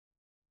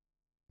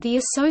The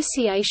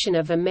Association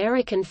of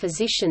American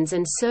Physicians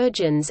and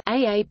Surgeons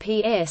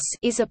 (AAPS)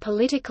 is a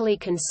politically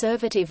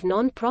conservative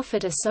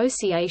non-profit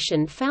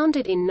association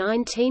founded in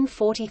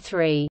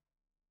 1943.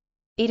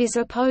 It is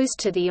opposed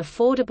to the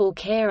Affordable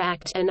Care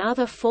Act and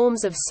other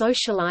forms of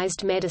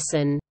socialized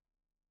medicine.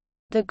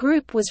 The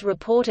group was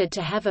reported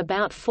to have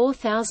about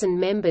 4,000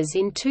 members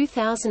in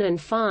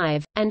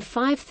 2005, and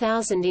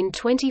 5,000 in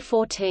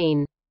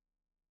 2014.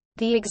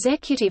 The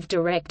executive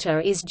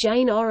director is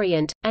Jane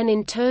Orient, an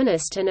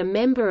internist and a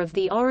member of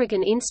the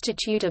Oregon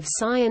Institute of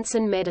Science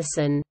and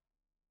Medicine.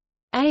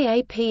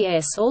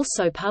 AAPS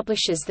also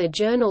publishes the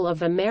Journal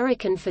of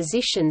American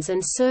Physicians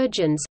and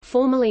Surgeons,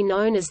 formerly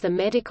known as the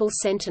Medical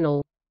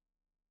Sentinel.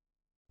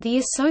 The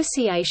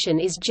association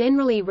is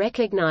generally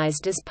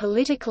recognized as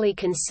politically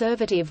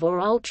conservative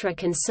or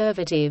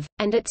ultra-conservative,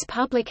 and its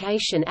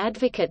publication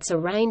advocates a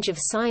range of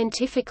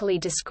scientifically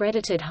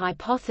discredited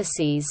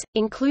hypotheses,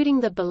 including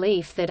the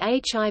belief that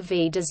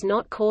HIV does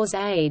not cause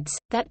AIDS,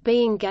 that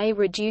being gay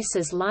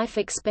reduces life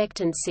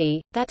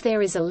expectancy, that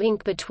there is a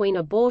link between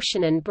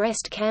abortion and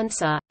breast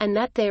cancer, and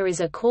that there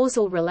is a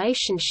causal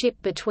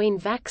relationship between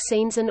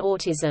vaccines and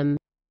autism.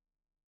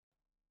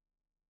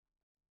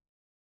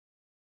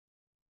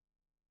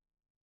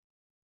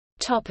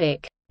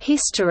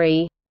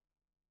 History.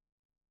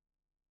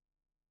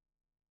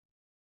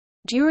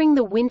 During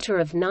the winter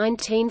of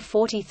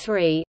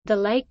 1943, the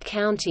Lake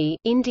County,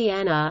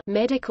 Indiana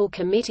Medical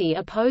Committee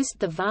opposed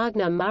the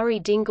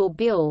Wagner-Murray-Dingle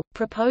Bill,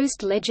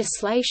 proposed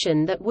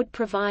legislation that would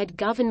provide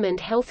government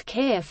health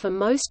care for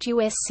most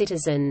U.S.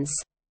 citizens.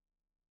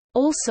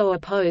 Also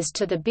opposed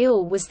to the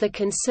bill was the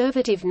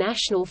conservative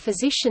National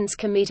Physicians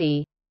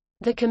Committee.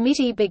 The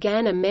committee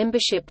began a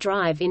membership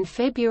drive in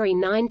February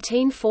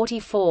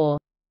 1944.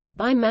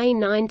 By May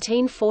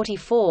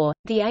 1944,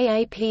 the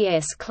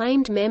AAPS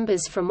claimed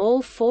members from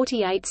all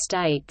 48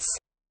 states.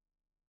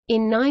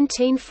 In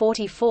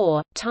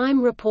 1944,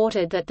 Time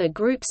reported that the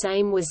group's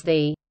aim was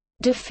the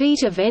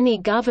defeat of any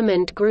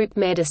government group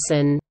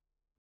medicine.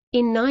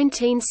 In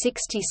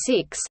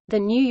 1966, The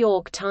New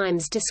York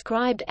Times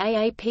described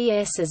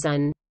AAPS as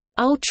an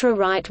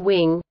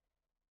ultra-right-wing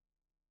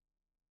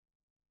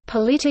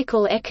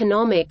political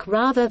economic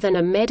rather than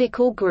a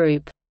medical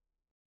group,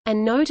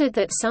 and noted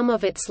that some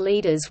of its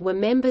leaders were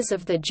members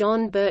of the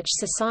John Birch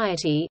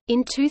Society.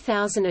 In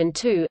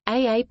 2002,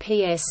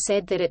 AAPS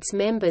said that its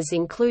members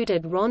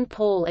included Ron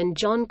Paul and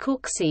John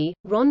Cooksey.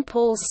 Ron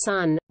Paul's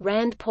son,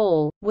 Rand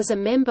Paul, was a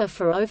member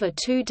for over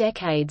 2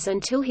 decades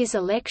until his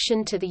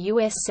election to the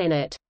U.S.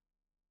 Senate.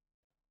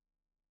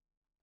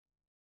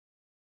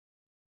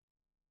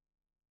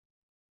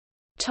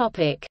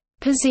 Topic: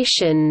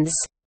 Positions.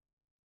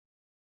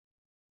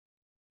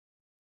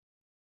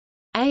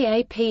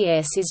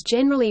 AAPS is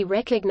generally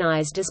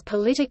recognized as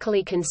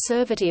politically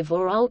conservative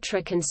or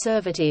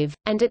ultra-conservative,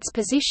 and its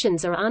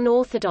positions are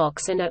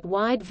unorthodox and at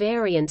wide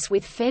variance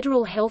with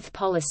federal health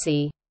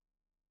policy.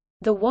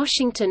 The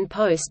Washington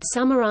Post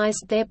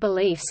summarized their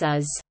beliefs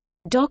as,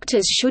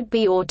 "Doctors should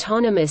be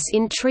autonomous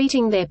in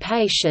treating their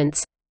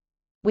patients,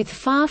 with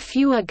far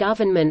fewer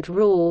government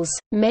rules,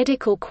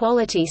 medical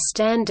quality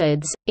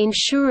standards,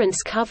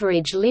 insurance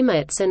coverage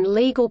limits and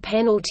legal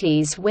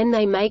penalties when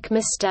they make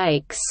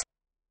mistakes."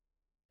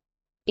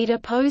 It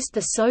opposed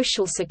the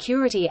Social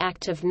Security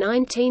Act of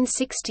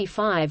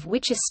 1965,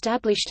 which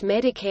established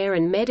Medicare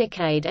and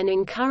Medicaid and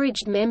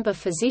encouraged member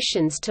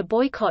physicians to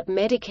boycott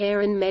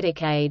Medicare and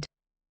Medicaid.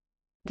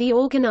 The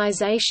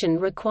organization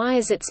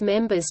requires its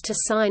members to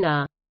sign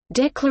a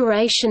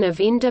Declaration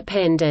of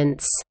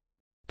Independence,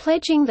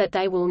 pledging that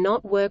they will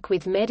not work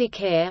with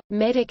Medicare,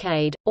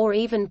 Medicaid, or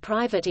even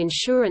private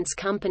insurance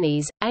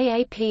companies.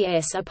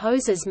 AAPS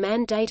opposes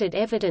mandated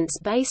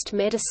evidence-based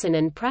medicine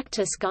and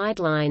practice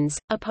guidelines,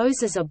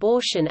 opposes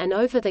abortion and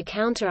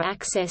over-the-counter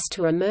access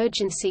to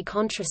emergency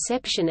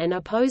contraception, and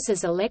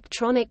opposes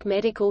electronic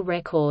medical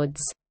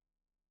records.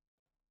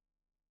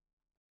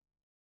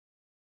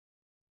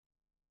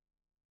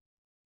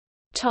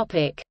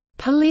 Topic: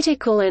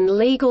 Political and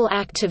legal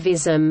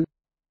activism.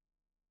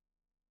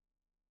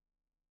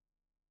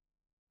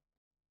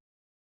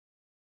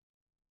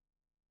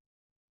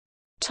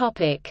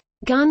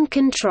 Gun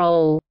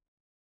control.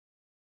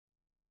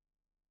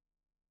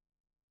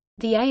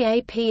 The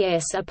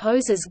AAPS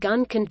opposes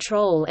gun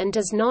control and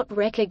does not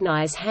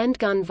recognize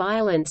handgun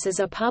violence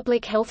as a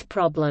public health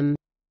problem.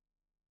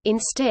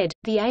 Instead,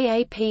 the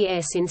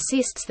AAPS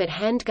insists that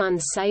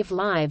handguns save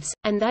lives,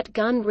 and that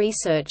gun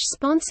research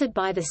sponsored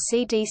by the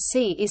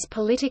CDC is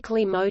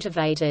politically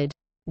motivated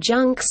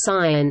junk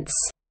science.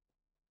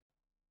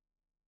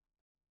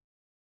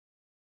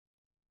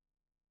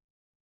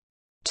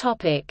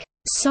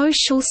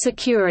 Social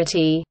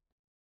Security.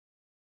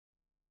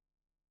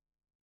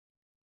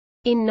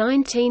 In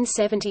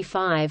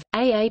 1975,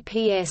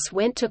 AAPS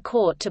went to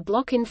court to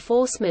block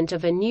enforcement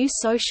of a new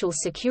Social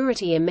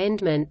Security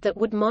amendment that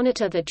would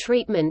monitor the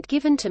treatment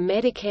given to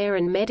Medicare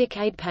and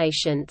Medicaid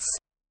patients.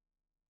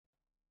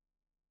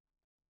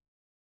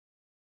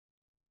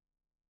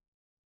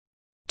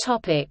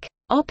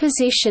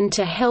 Opposition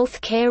to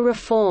health care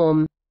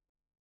reform.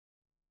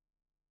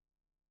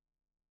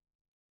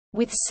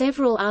 With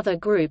several other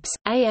groups,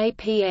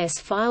 AAPS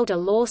filed a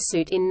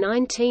lawsuit in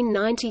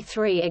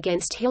 1993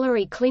 against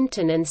Hillary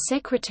Clinton and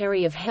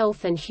Secretary of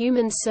Health and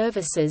Human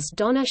Services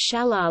Donna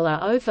Shalala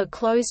over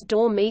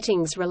closed-door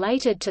meetings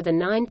related to the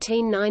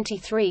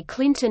 1993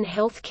 Clinton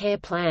health care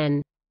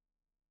plan.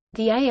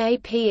 The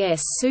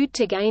AAPS sued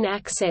to gain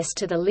access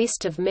to the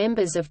list of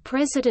members of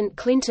President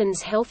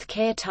Clinton's health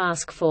care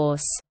task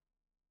force.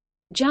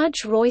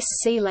 Judge Royce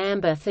C.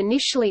 Lamberth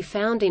initially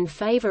found in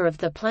favor of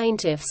the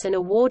plaintiffs and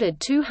awarded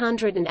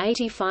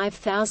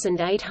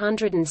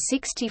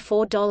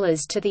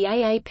 $285,864 to the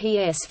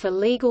AAPS for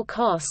legal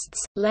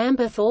costs.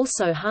 Lamberth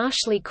also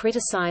harshly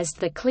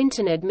criticized the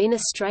Clinton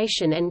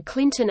administration and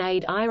Clinton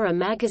aide Ira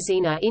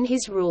Magaziner in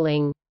his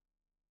ruling.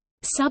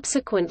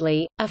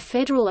 Subsequently, a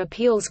federal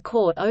appeals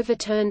court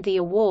overturned the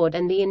award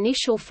and the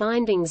initial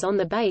findings on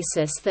the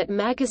basis that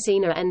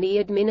Magaziner and the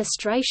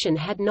administration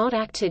had not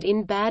acted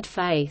in bad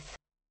faith.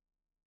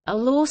 A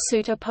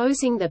lawsuit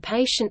opposing the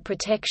Patient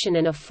Protection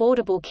and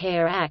Affordable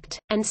Care Act,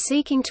 and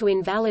seeking to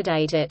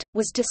invalidate it,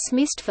 was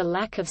dismissed for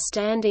lack of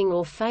standing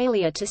or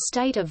failure to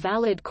state a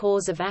valid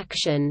cause of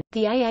action.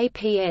 The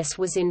AAPS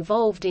was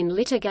involved in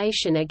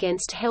litigation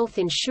against Health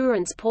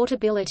Insurance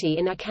Portability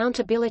and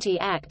Accountability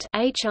Act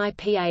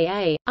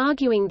 (HIPAA),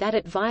 arguing that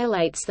it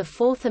violates the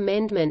Fourth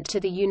Amendment to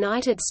the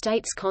United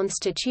States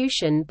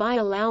Constitution by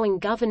allowing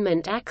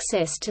government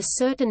access to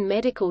certain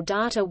medical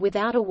data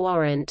without a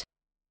warrant.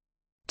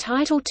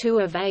 Title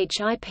II of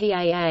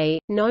HIPAA,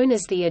 known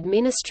as the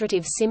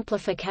Administrative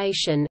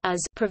Simplification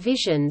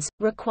provisions,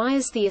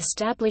 requires the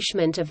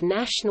establishment of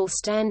national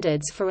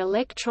standards for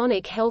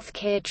electronic health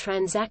care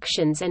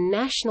transactions and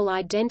national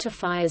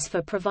identifiers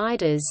for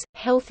providers,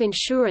 health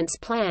insurance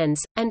plans,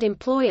 and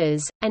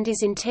employers, and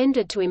is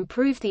intended to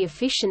improve the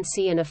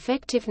efficiency and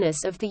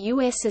effectiveness of the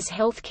U.S.'s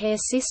health care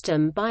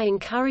system by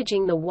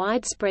encouraging the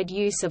widespread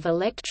use of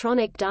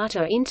electronic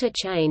data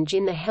interchange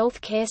in the health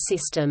care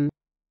system.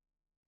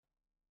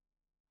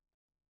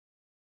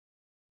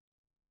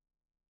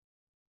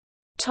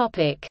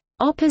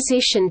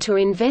 Opposition to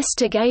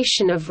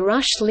investigation of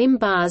Rush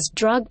Limbaugh's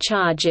drug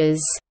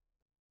charges.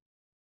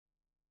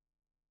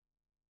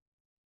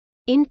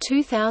 In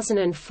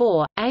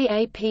 2004,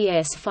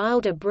 AAPS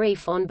filed a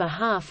brief on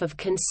behalf of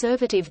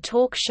conservative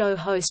talk show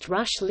host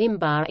Rush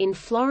Limbaugh in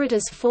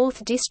Florida's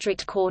 4th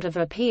District Court of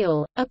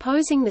Appeal,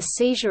 opposing the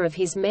seizure of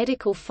his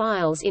medical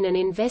files in an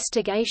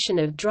investigation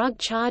of drug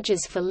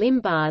charges for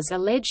Limbaugh's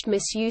alleged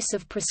misuse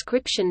of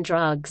prescription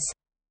drugs.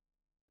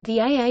 The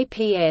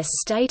AAPS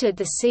stated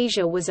the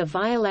seizure was a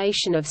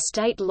violation of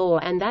state law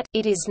and that,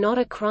 it is not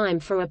a crime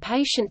for a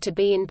patient to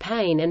be in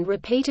pain and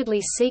repeatedly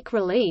seek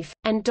relief,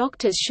 and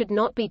doctors should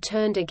not be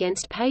turned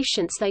against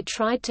patients they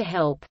tried to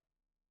help.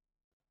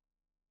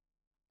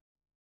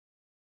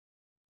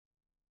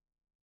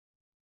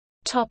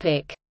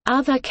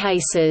 Other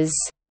cases.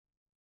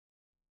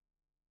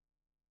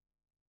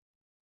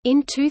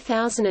 In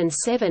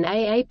 2007,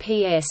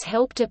 AAPS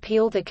helped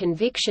appeal the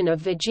conviction of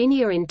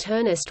Virginia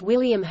internist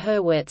William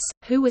Hurwitz,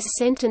 who was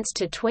sentenced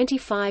to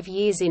 25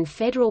 years in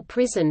federal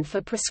prison for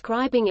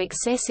prescribing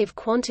excessive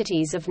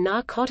quantities of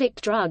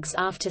narcotic drugs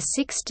after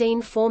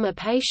 16 former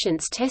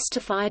patients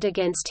testified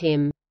against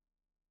him.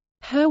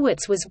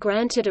 Hurwitz was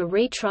granted a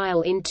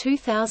retrial in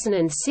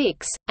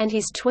 2006, and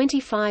his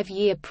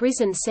 25-year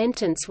prison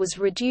sentence was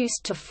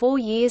reduced to 4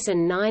 years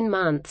and 9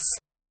 months.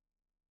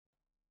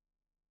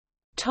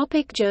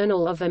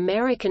 Journal of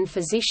American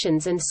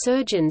Physicians and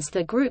Surgeons.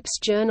 The group's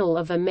Journal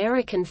of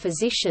American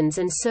Physicians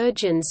and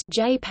Surgeons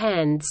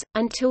 (JPANS),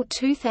 until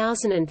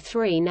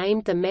 2003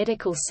 named the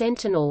Medical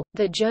Sentinel,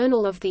 the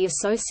Journal of the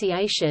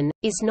Association,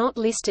 is not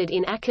listed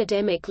in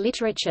academic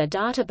literature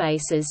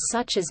databases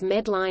such as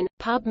Medline,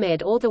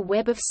 PubMed or the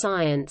Web of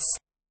Science.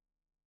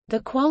 The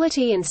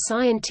quality and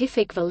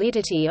scientific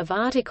validity of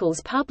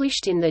articles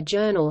published in the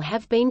journal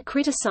have been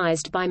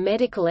criticized by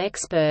medical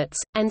experts,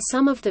 and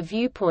some of the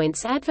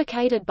viewpoints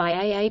advocated by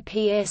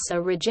AAPS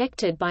are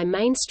rejected by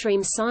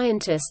mainstream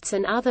scientists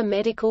and other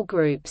medical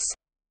groups.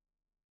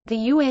 The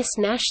U.S.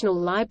 National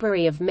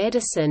Library of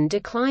Medicine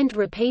declined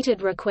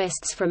repeated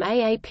requests from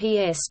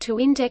AAPS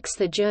to index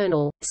the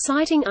journal,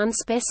 citing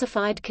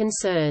unspecified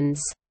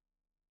concerns.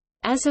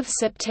 As of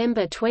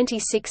September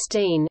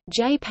 2016,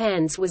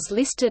 JPANS was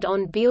listed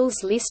on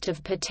Beall's list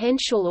of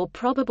potential or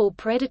probable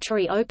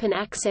predatory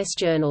open-access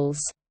journals.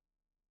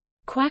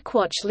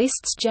 Quackwatch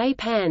lists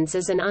JPANS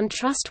as an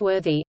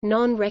untrustworthy,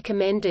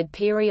 non-recommended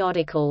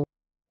periodical.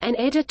 An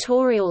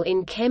editorial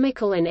in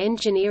Chemical and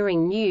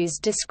Engineering News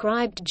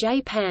described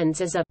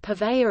JPANS as a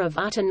purveyor of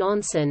utter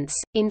nonsense.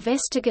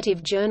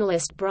 Investigative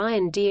journalist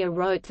Brian Deere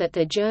wrote that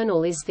the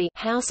journal is the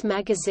house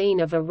magazine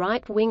of a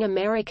right-wing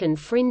American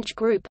fringe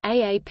group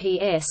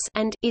 (AAPS)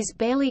 and is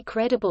barely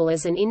credible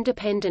as an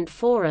independent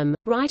forum.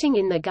 Writing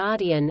in The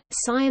Guardian,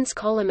 science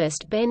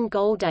columnist Ben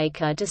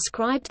Goldacre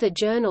described the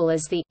journal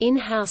as the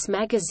in-house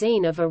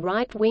magazine of a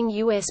right-wing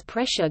U.S.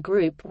 pressure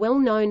group well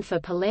known for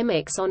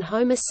polemics on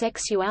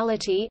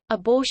homosexuality,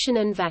 abortion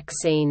and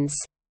vaccines.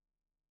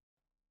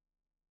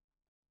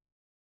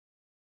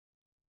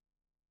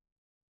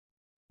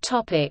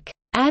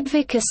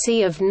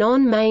 "...advocacy of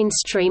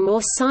non-mainstream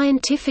or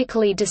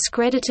scientifically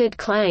discredited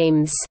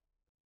claims."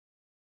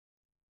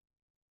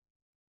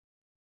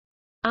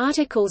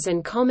 Articles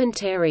and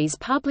commentaries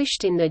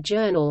published in the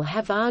journal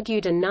have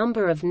argued a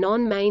number of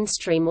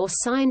non-mainstream or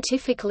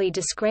scientifically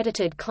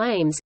discredited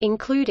claims,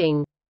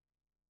 including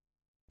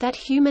that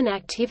human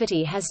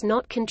activity has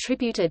not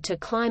contributed to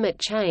climate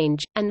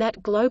change, and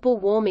that global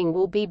warming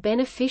will be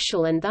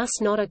beneficial and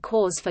thus not a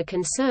cause for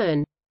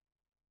concern,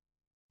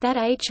 that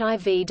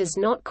HIV does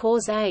not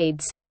cause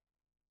AIDS,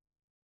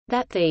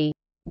 that the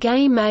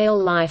gay male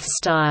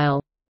lifestyle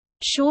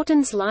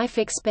shortens life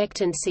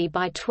expectancy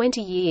by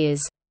 20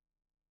 years,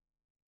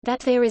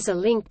 that there is a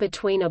link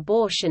between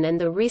abortion and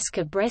the risk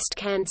of breast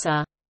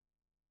cancer,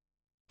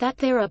 that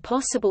there are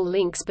possible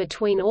links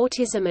between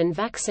autism and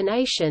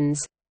vaccinations,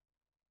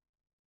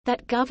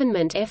 that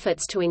government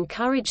efforts to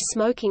encourage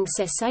smoking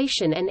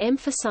cessation and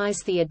emphasize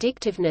the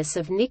addictiveness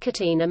of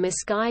nicotine are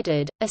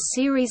misguided. A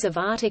series of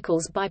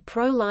articles by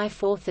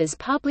pro-life authors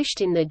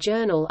published in the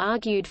journal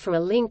argued for a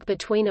link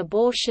between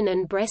abortion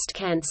and breast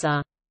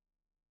cancer.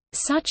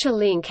 Such a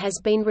link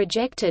has been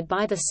rejected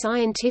by the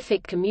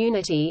scientific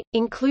community,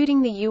 including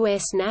the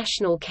U.S.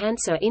 National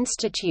Cancer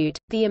Institute,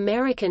 the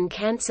American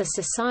Cancer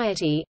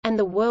Society, and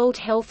the World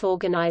Health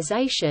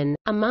Organization,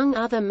 among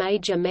other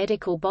major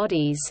medical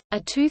bodies. A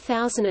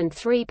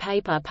 2003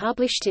 paper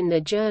published in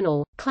the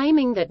journal,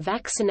 claiming that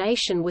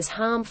vaccination was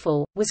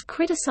harmful, was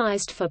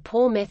criticized for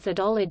poor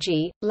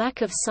methodology,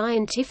 lack of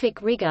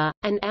scientific rigor,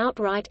 and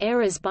outright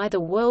errors by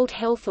the World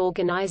Health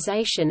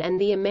Organization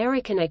and the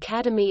American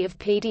Academy of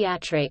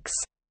Pediatrics.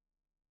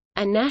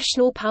 A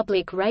National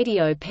Public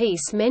Radio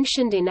piece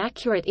mentioned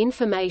inaccurate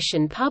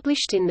information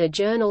published in the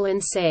journal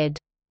and said,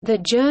 "The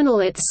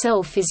journal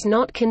itself is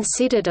not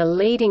considered a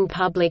leading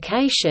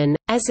publication,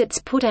 as it's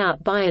put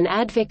out by an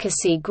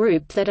advocacy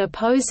group that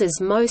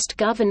opposes most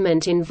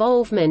government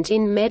involvement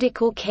in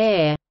medical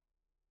care."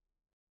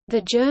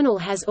 The journal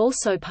has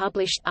also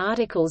published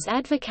articles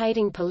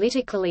advocating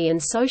politically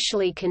and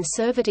socially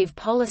conservative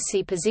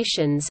policy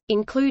positions,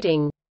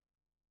 including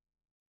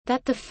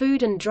that the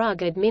Food and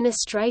Drug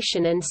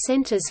Administration and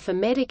Centers for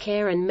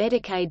Medicare and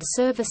Medicaid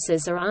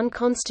Services are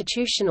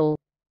unconstitutional,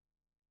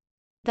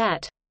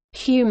 that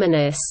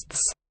humanists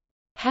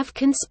have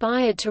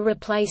conspired to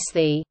replace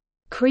the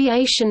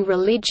creation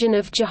religion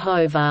of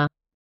Jehovah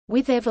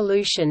with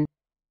evolution,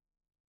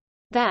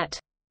 that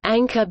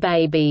anchor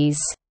babies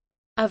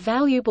are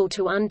valuable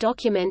to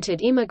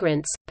undocumented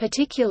immigrants,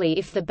 particularly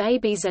if the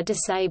babies are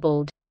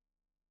disabled.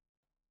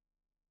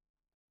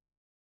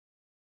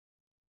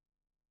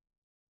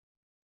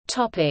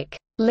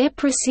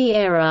 Leprosy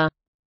era.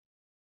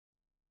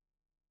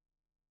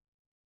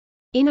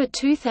 In a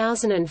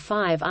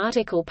 2005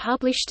 article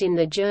published in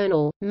the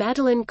journal,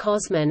 Madeleine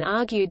Cosman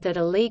argued that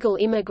illegal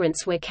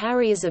immigrants were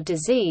carriers of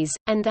disease,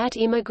 and that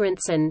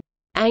immigrants and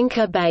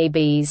anchor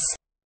babies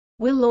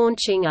were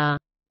launching a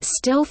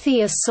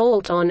stealthy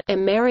assault on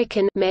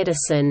American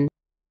medicine.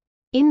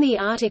 In the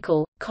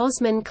article,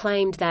 Cosman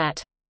claimed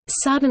that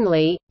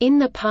suddenly, in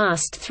the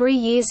past 3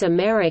 years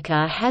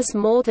America has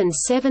more than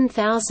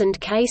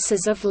 7,000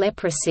 cases of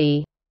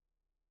leprosy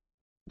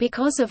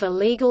because of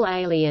illegal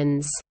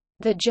aliens.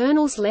 The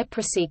journal's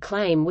leprosy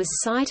claim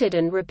was cited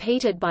and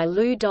repeated by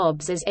Lou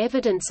Dobbs as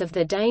evidence of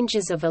the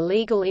dangers of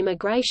illegal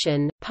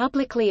immigration.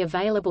 Publicly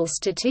available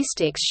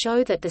statistics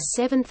show that the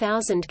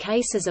 7,000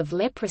 cases of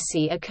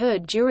leprosy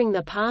occurred during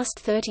the past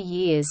 30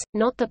 years,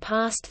 not the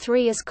past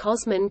 3 as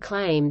Cosman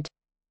claimed.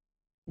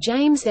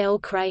 James L.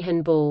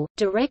 Crahenbull,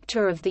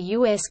 director of the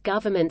U.S.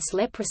 government's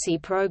leprosy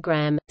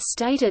program,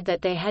 stated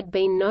that there had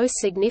been no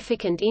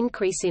significant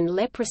increase in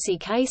leprosy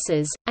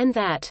cases, and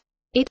that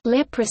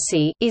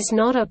leprosy is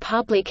not a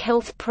public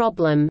health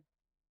problem.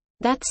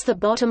 That's the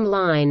bottom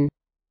line.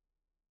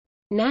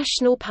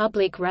 National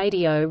Public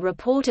Radio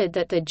reported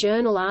that the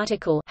journal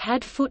article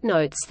had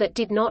footnotes that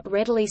did not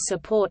readily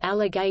support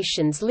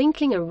allegations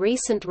linking a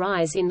recent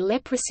rise in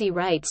leprosy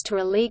rates to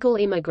illegal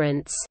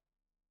immigrants.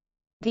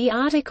 The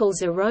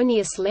article's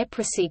erroneous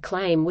leprosy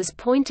claim was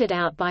pointed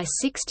out by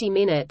 60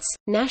 Minutes,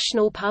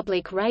 National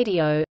Public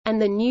Radio,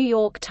 and The New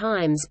York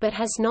Times but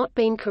has not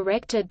been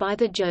corrected by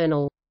the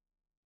journal.